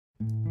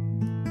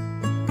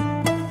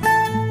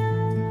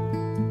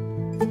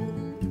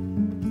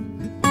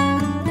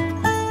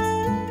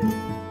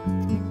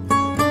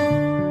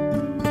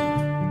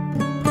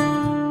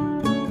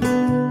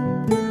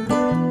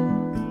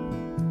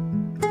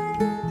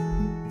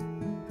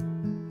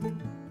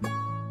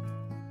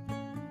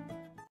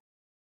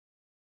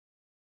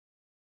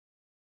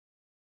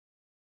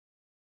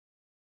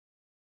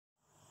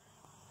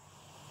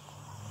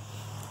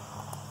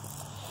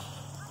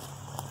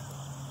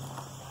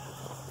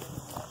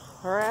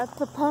We're at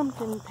the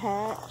pumpkin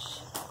patch.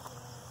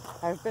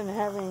 I've been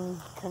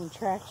having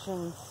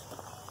contractions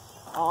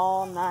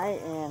all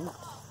night and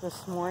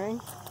this morning.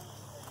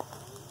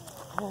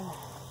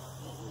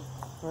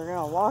 We're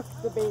gonna walk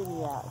the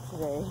baby out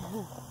today.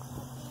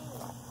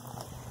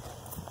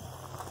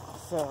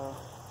 So,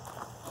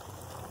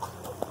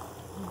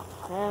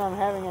 and I'm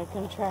having a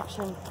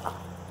contraction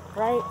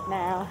right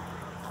now.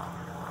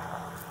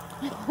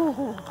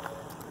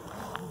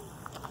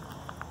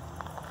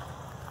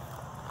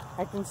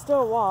 I can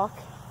still walk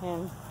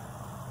and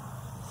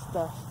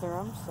stuff through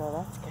them, so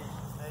that's good.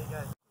 Hey, you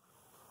guys.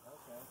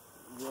 Okay.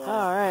 Yeah,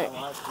 alright.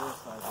 I like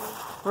this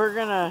idea. We're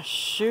gonna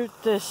shoot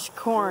this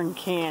corn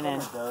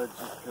cannon. It does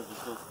just because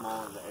it's so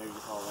small and the air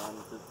gets all around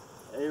it.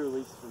 The air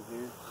releases from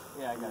here.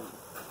 Yeah, I got you.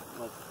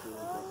 I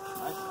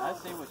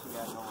see what you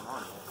got going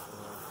on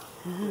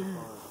here.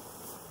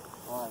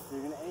 Alright, so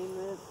you're going to aim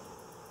this.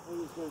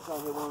 You're just going to try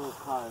to hit one of those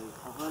tires.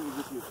 100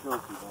 gets you a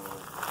trophy, by the way.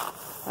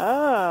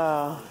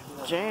 Oh,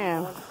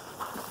 jam.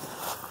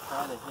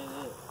 Try to hit it.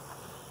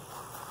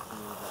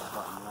 There's that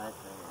button right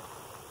there.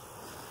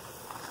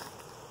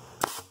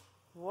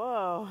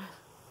 Whoa.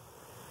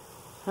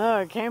 Oh,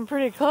 it came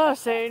pretty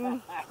close,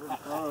 Aiden. Pretty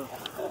close. I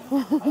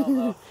don't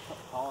know.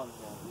 Colin's going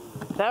to do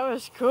this. That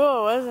was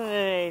cool, wasn't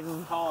it,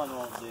 Aiden? Colin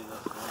won't do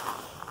this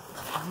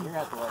one. You're going to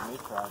have to let me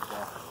try it,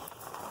 Jeff.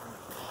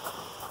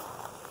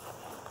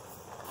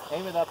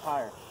 Aim it up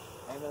higher.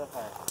 Aim it up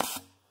higher.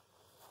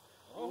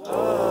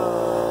 Oh.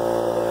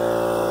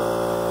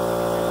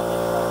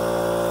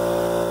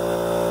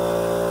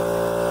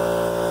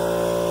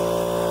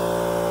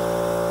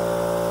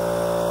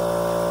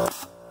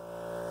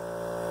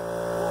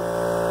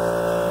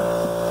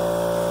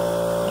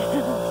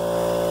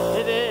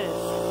 It is.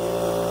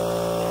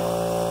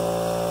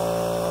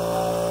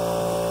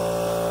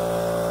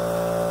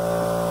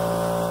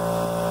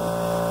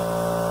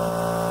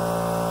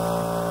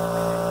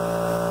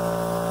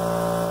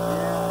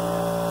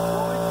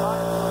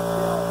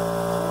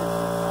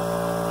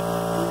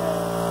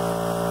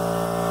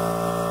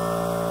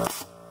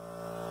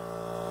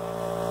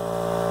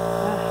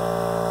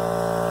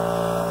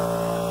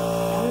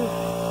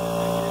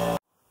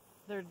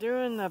 They're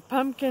doing the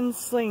pumpkin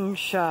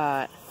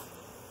slingshot.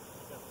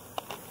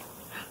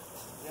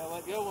 Yeah,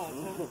 let go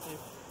one.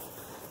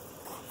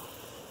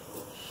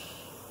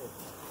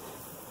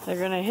 They're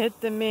gonna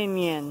hit the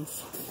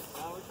minions.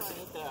 Now we're trying to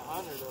hit that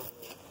 100 over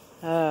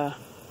there.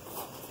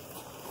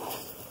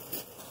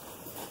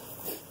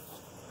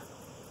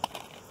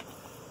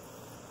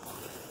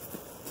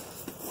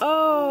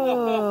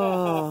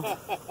 Oh!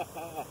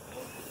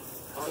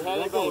 Did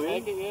anybody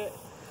make it yet?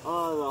 The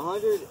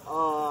 100,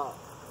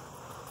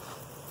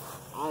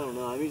 I don't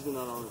know. I'm usually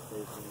not on the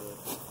station, but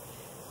I'm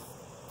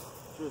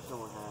sure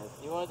someone has.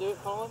 You want to do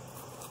it, Colin?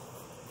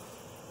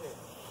 Here.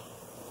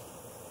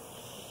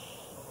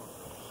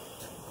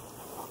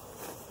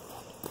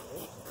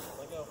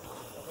 Let go.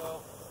 Let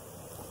go.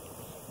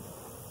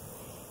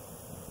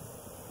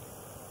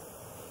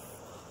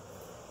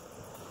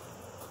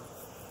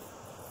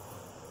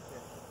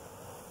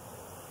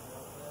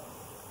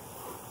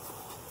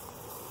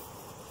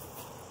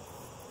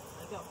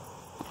 Let go.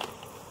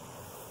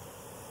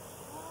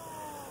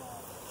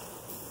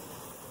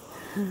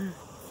 Oh,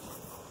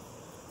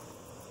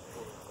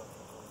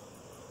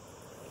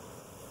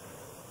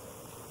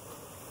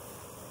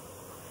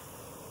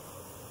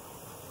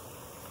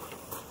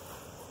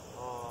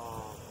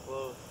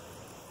 close.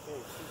 Okay,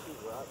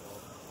 she's right now.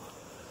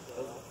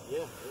 Yeah,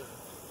 yeah.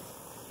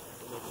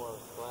 It makes more of a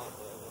splat,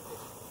 but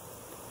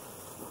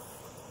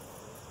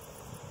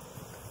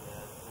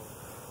yeah.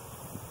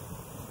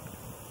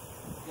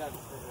 You gotta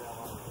figure out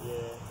one.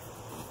 Yeah.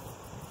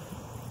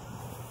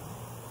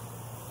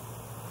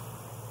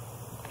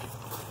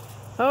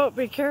 Oh,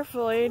 be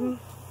careful, Aiden.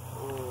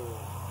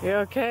 Ooh. You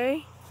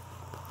okay?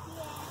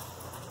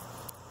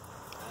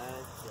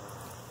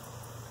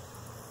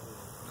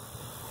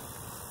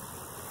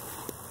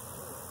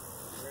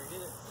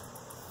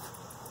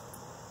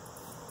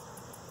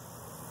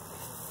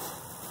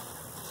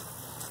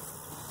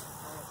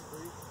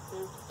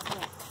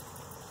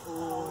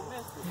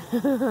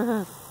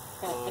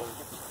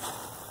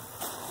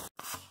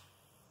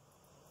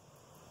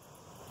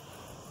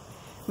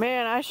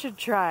 Man, I should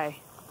try.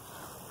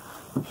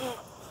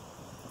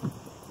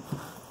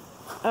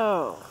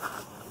 Oh.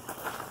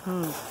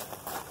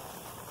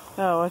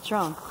 Oh, what's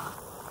wrong?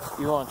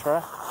 You want to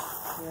try?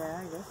 Yeah,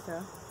 I guess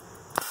so.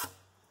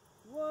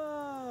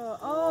 Whoa!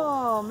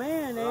 Oh,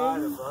 man,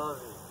 Aiden.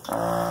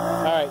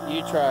 Alright,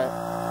 you try it.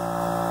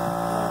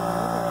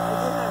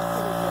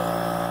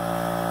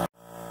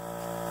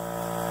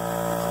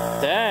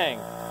 Dang.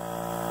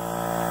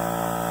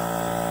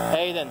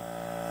 Aiden,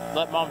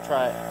 let Mom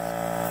try it.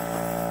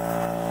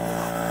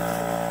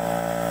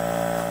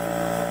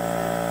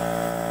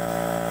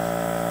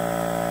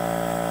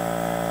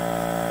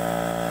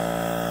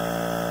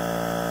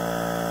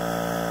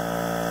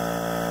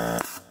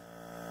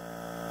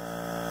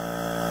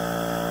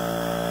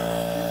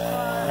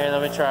 Here,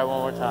 let me try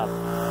one more time.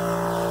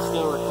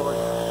 Still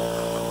recording.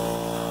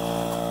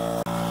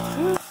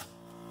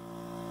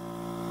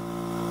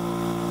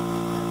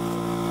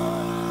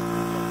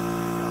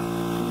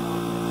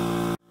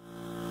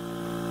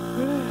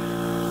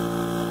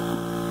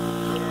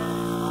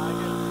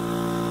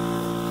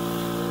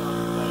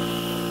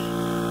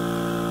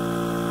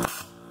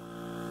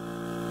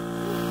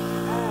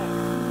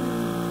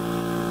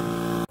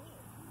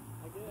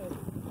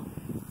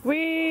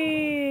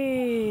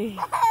 Whee!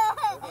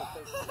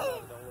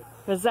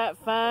 Was that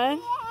fun?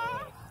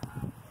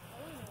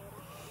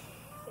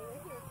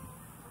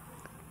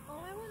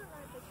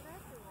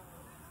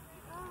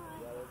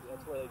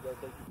 That's where they go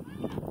take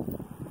you.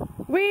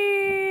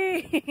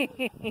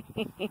 Whee!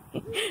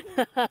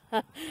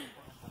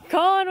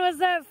 Colin, was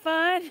that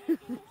fun?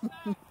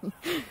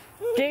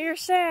 Get your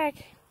sack.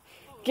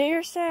 Get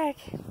your sack.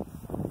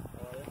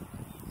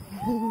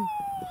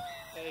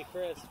 Hey,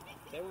 Chris.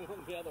 Then we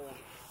went the other one.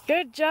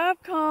 Good job,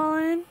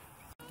 Colin.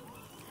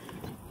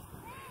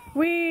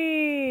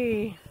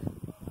 Whee!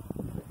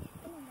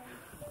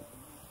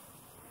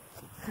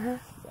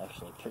 It's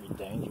actually pretty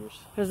dangerous.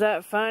 Was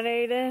that fun,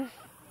 Aiden?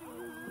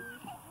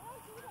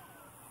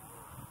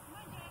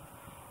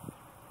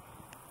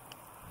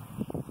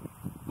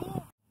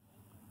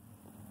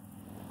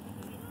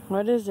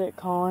 What is it,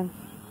 Colin?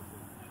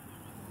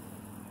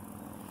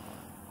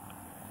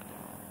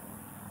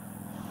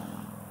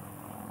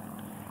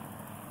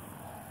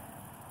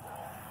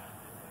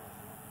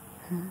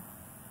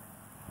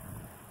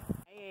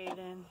 Hey,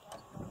 Aiden.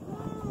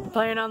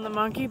 Playing on the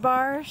monkey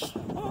bars?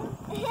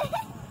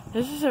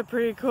 This is a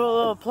pretty cool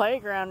little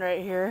playground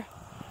right here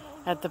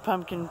at the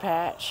pumpkin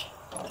patch.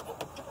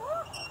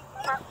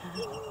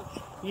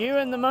 You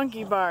and the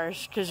monkey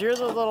bars, because you're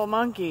the little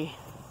monkey.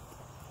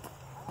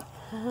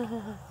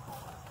 I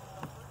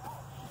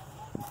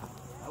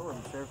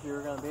wasn't sure if you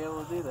were going to be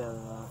able to do that or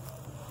not.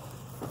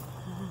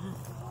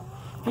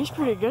 He's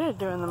pretty good at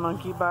doing the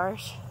monkey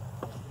bars.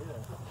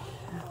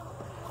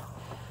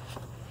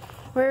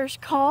 Where's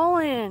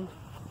Colin?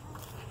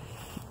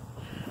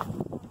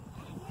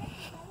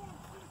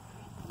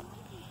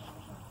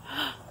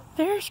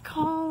 There's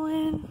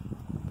Colin.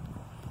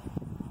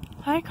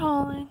 Hi,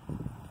 Colin.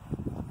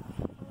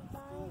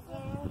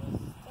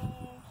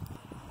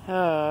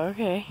 Oh,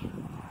 okay.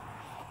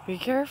 Be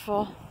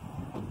careful.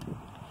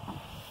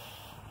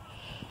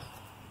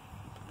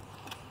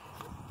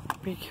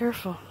 Be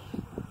careful.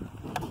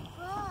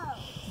 Whoa.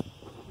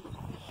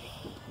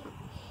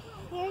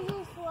 Here's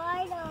a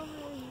slide over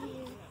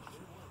here.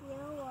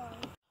 Yellow.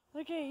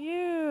 Look at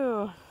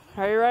you.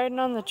 Are you riding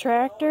on the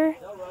tractor?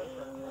 No.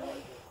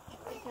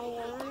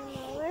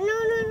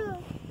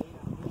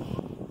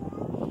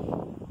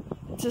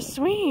 It's a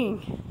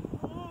swing.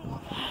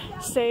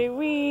 Say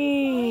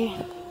wee.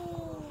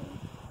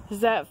 Is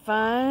that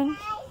fun?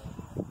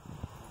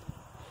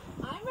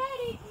 I'm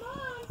ready. Come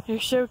on. You're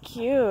so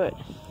cute.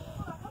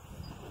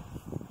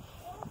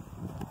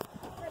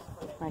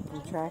 My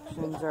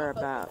contractions are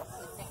about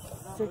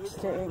 6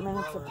 to 8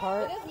 minutes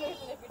apart.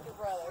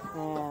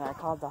 And I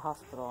called the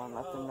hospital and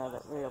let them know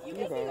that we'll be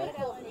there.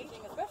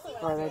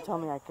 Or they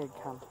told me I could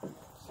come.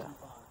 So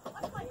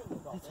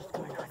that's what's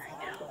going on right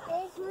now.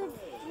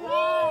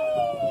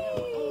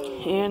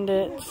 And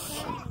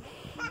it's,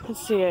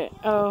 let's see it.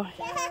 Oh,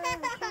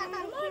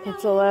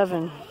 it's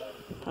 11,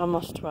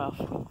 almost 12.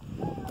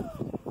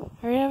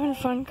 Are you having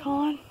fun,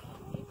 Colin?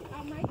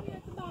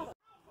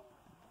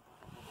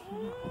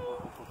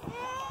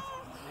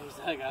 He's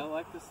like, I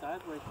like the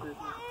sideways business.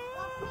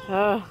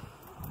 Oh.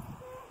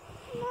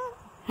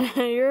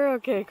 You're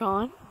okay,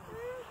 Colin.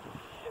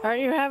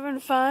 Aren't you having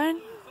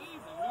fun?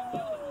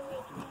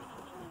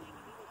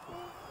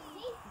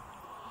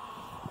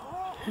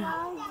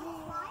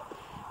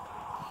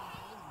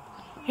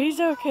 He's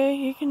okay,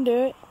 he can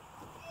do it.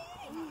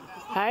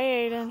 Hi,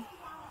 Aiden.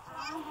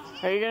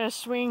 Are you gonna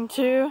swing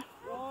too?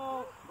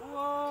 Whoa,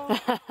 whoa,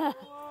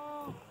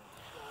 whoa.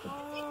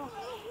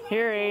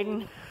 Here,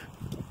 Aiden.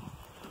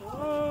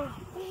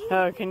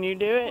 Oh, can you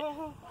do it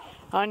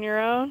on your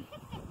own?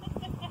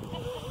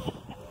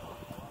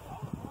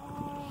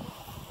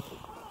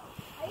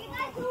 Are you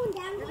guys going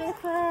down here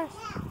first?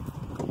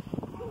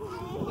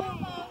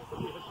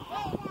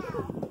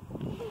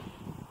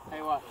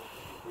 Hey, what?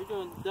 We're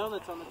doing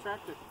donuts on the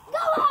tractor. Go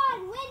on,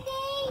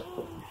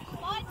 Wendy!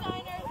 My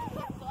diner,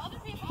 so other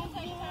people will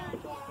take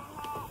turns.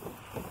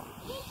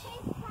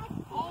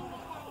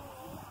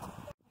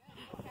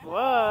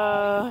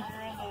 Whoa.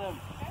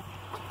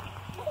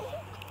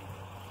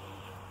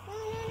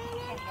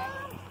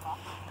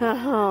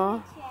 Uh-huh.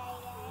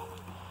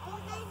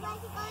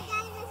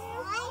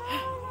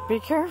 Be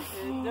careful.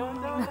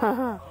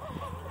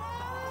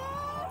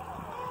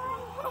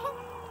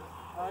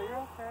 Oh, you're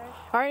okay.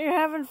 Aren't you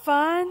having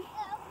fun?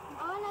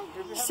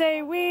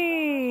 Say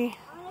wee.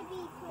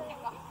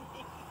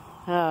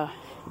 Oh.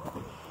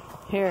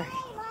 Here.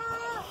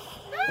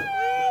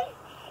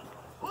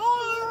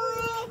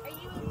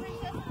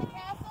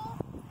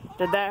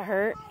 Did that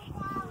hurt?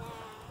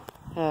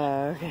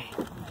 Oh, okay.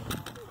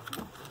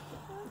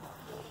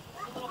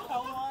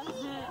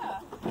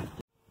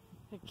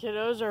 The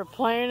kiddos are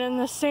playing in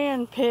the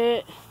sand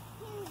pit.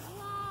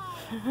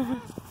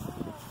 I'm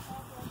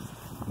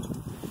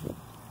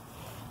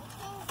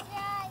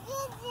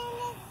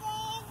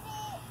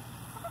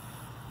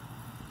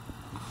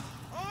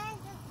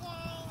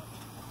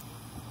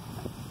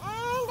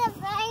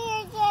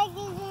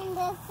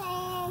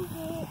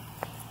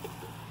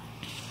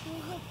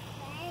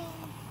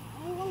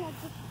gonna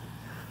get in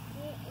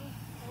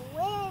the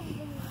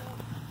wind.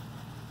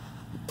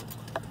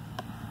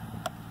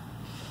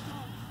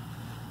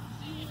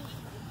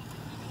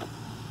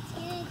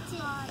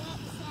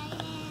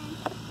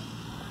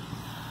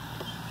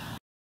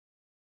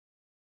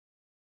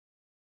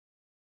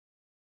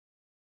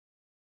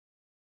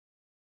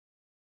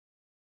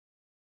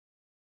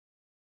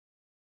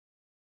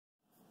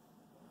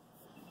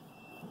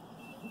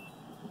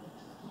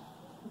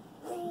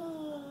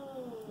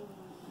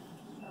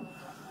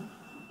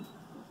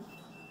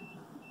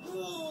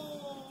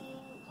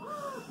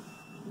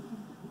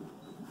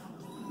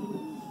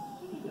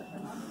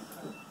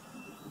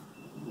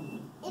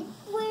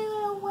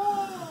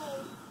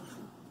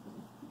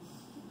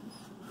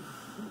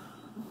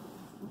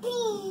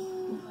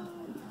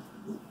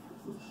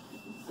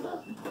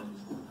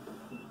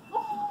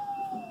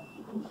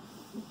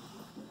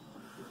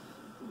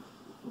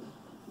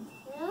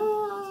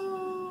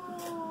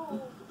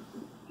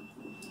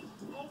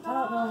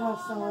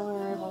 last time we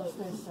were able to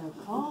stay so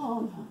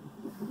calm.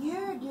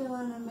 You're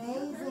doing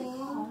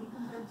amazing.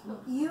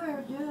 You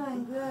are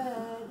doing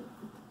good.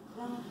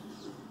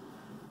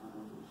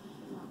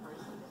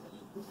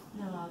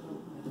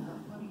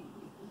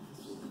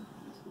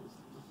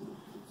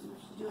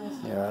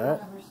 You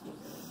alright?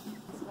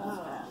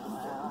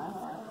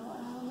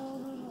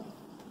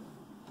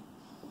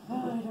 I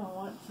don't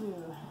want to.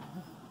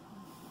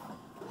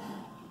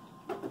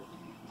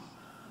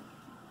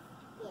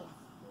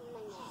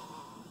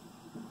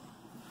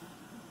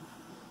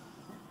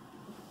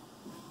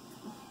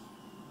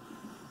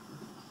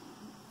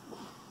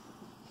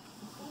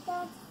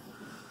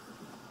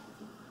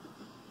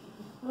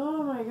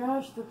 Oh my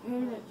gosh, the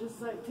pain, it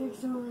just like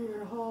takes over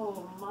your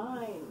whole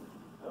mind.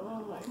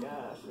 Oh my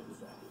gosh,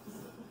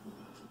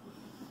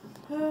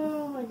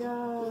 oh my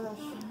gosh.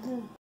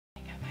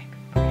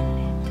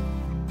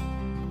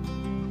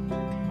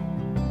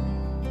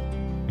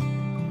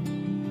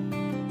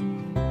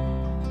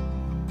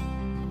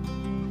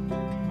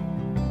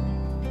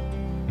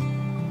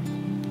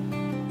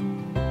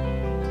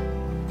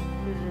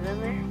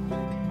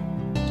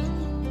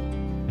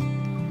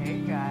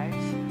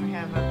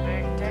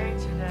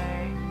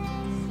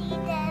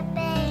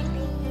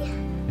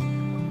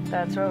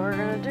 That's what we're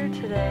gonna do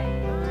today.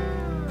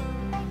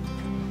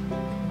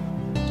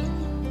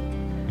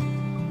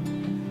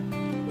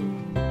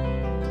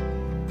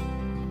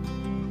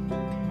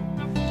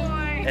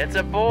 It's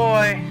a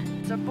boy.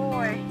 It's a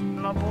boy.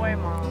 I'm a boy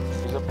mom.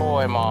 He's a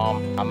boy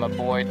mom. I'm a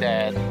boy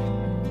dad.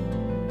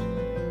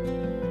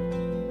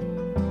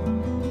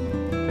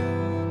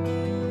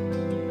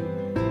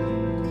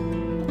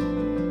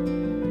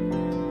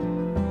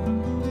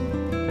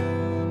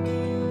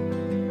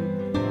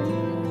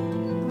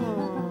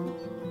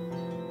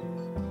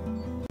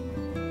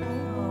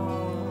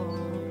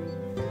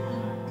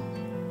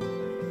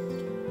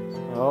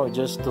 Oh, it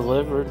just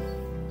delivered.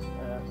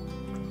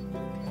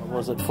 What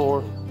was it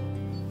for?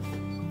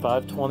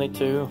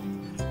 5:22.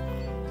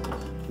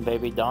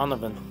 Baby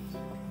Donovan.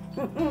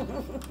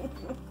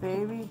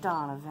 Baby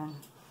Donovan.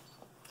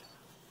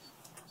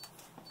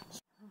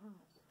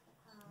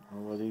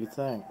 What do you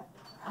think?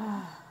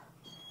 I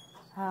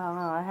don't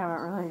know. I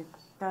haven't really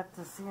got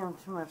to see him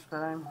too much, but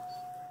I'm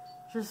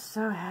just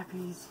so happy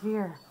he's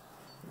here.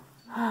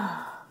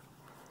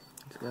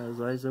 He's got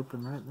his eyes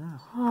open right now.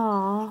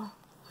 Aww.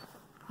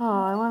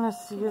 Oh, I want to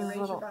see his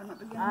little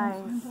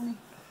eyes.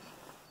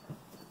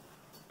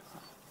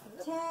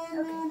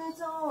 10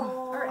 minutes old.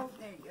 All right,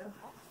 there you go.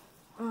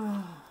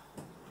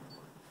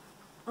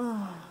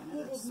 He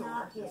did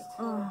not get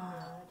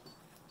tired.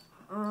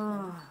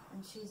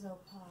 And she's will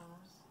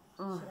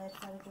pause. Should I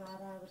try to draw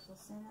it out of the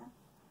placenta?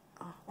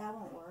 That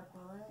won't work,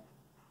 will it?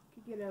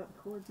 Could get out the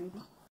cord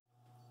maybe.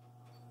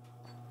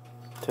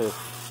 Tiff.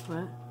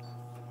 What?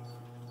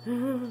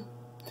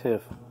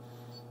 Tiff.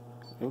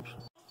 Oops.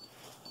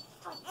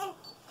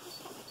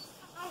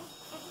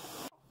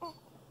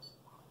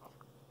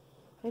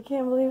 I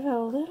can't believe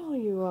how little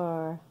you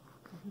are.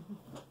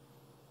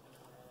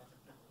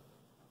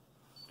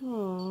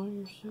 Oh,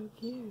 you're so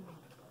cute.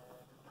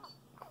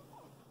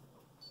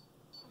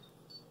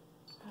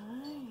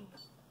 Hi.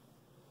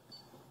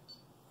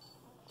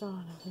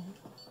 Donovan.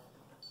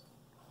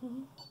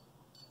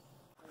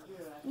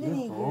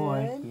 Good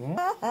boy.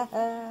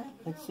 Yeah.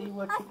 Let's see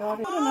what you got.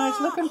 A nice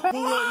looking He ate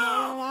more than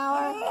an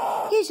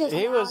hour. He's just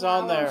He was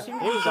on there. He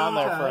was on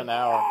there for an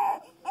hour.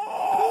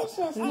 He's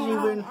just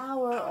now an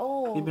hour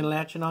old. You've been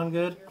latching on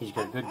good? He's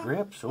got good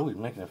grip, so he's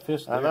making a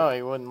fist there. I know,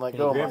 he wouldn't let Can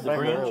go he of my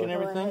grab the finger. branch and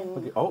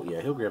everything? Oh,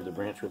 yeah, he'll grab the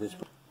branch with his...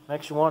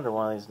 Makes you wonder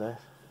one of these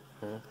days.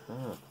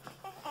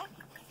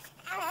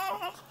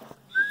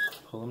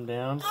 Pull him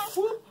down.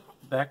 Whoop.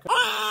 Back up.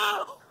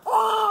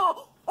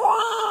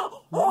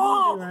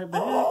 She'll be right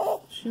back.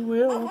 She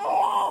will.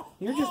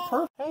 You're just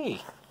perfect.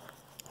 Hey.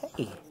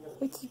 Hey.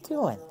 What's he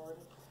doing?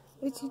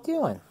 What's he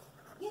doing?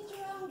 Get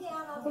your own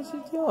down over What's he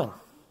doing?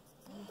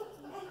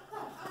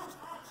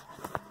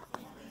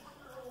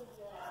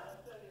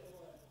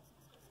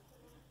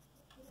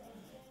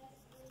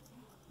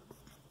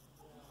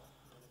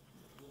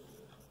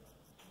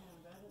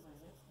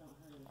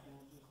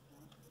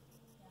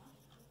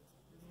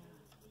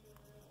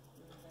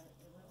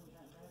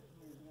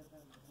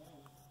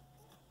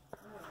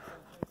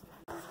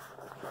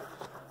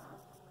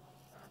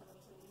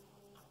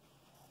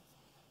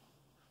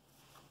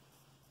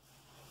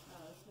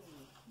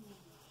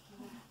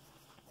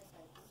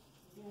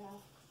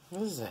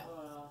 What is that?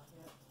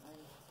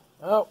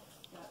 Oh.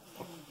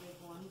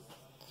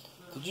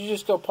 Did you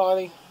just go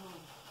potty?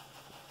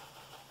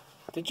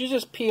 Did you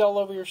just pee all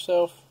over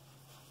yourself?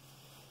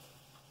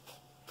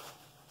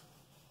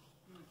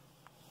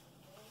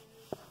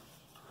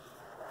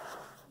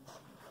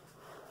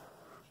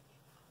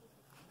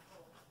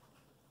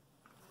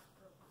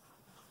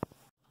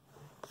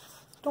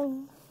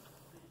 Dong.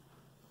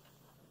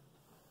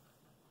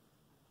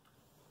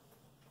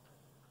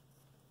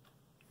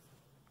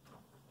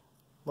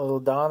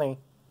 Little Donnie.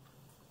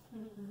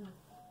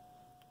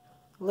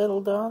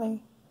 Little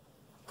Donnie.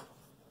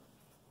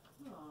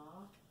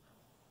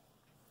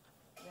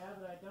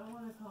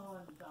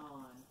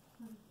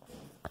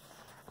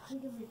 He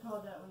can be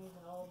called that when he's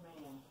an old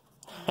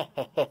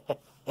man.